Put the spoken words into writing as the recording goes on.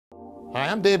Hi,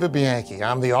 I'm David Bianchi.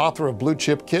 I'm the author of Blue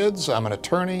Chip Kids. I'm an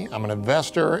attorney, I'm an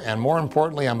investor, and more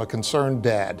importantly, I'm a concerned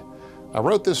dad. I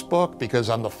wrote this book because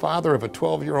I'm the father of a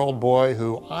 12-year-old boy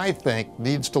who I think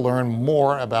needs to learn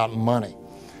more about money.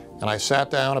 And I sat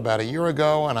down about a year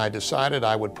ago and I decided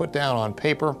I would put down on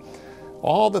paper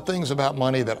all the things about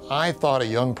money that I thought a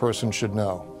young person should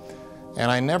know. And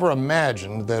I never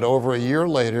imagined that over a year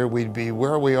later we'd be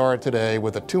where we are today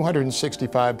with a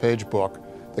 265-page book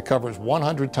that covers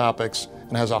 100 topics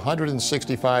and has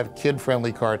 165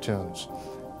 kid-friendly cartoons.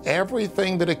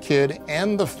 Everything that a kid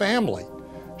and the family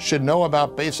should know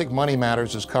about basic money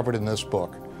matters is covered in this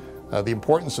book. The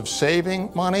importance of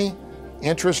saving money,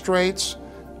 interest rates,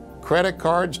 credit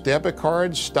cards, debit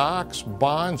cards, stocks,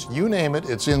 bonds, you name it,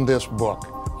 it's in this book.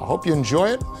 I hope you enjoy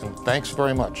it, and thanks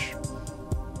very much.